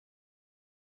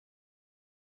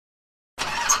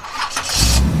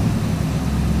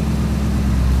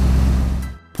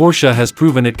Porsche has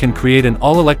proven it can create an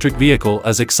all-electric vehicle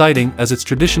as exciting as its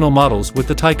traditional models with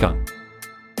the Taycan.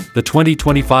 The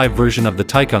 2025 version of the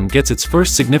Taycan gets its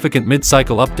first significant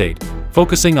mid-cycle update,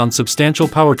 focusing on substantial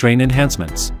powertrain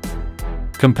enhancements.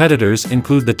 Competitors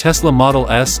include the Tesla Model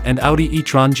S and Audi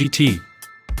E-Tron GT.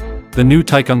 The new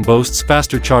Taycan boasts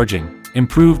faster charging,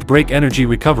 improved brake energy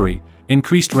recovery,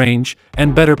 increased range,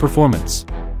 and better performance.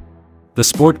 The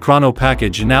Sport Chrono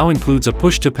package now includes a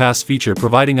push-to-pass feature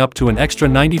providing up to an extra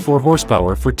 94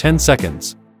 horsepower for 10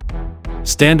 seconds.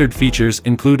 Standard features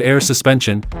include air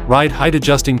suspension, ride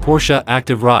height-adjusting Porsche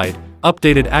Active Ride,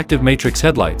 updated active matrix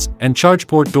headlights, and charge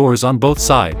port doors on both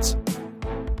sides.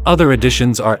 Other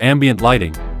additions are ambient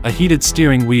lighting, a heated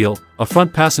steering wheel, a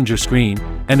front passenger screen,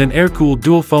 and an air-cooled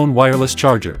dual-phone wireless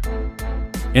charger.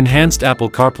 Enhanced Apple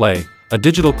CarPlay, a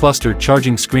digital cluster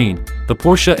charging screen, the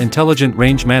Porsche Intelligent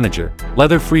Range Manager,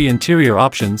 leather-free interior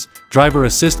options, driver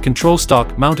assist control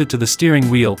stalk mounted to the steering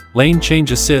wheel, lane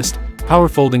change assist, power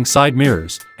folding side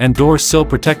mirrors, and door sill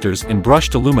protectors in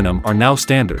brushed aluminum are now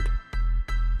standard.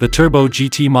 The Turbo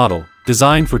GT model,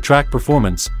 designed for track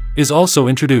performance, is also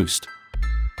introduced.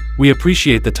 We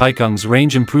appreciate the Taycan's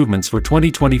range improvements for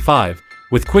 2025,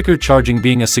 with quicker charging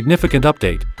being a significant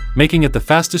update, making it the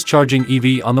fastest charging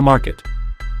EV on the market.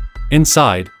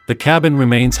 Inside, the cabin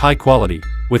remains high quality,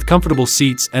 with comfortable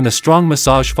seats and a strong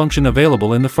massage function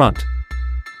available in the front.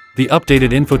 The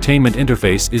updated infotainment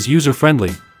interface is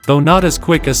user-friendly, though not as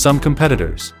quick as some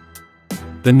competitors.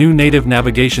 The new native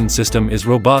navigation system is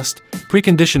robust,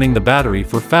 preconditioning the battery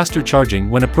for faster charging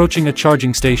when approaching a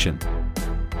charging station.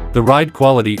 The ride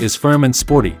quality is firm and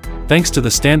sporty, thanks to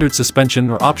the standard suspension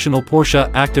or optional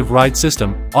Porsche Active Ride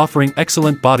system, offering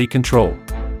excellent body control.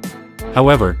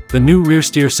 However, the new rear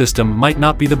steer system might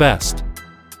not be the best.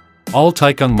 All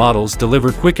Taycan models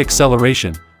deliver quick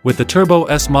acceleration, with the Turbo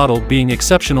S model being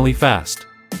exceptionally fast.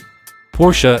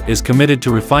 Porsche is committed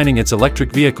to refining its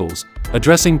electric vehicles,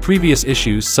 addressing previous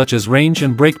issues such as range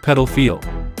and brake pedal feel.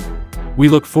 We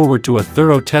look forward to a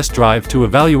thorough test drive to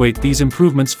evaluate these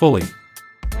improvements fully.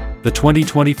 The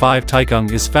 2025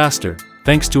 Taycan is faster,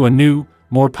 thanks to a new,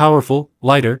 more powerful,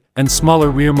 lighter, and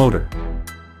smaller rear motor.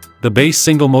 The base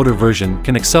single-motor version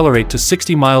can accelerate to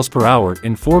 60 miles per hour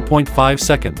in 4.5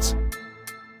 seconds.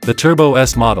 The Turbo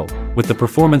S model, with the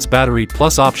Performance Battery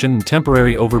Plus option and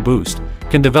temporary overboost,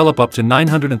 can develop up to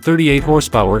 938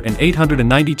 horsepower and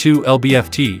 892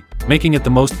 lb-ft, making it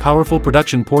the most powerful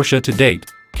production Porsche to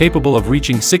date, capable of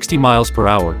reaching 60 miles per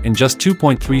hour in just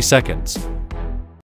 2.3 seconds.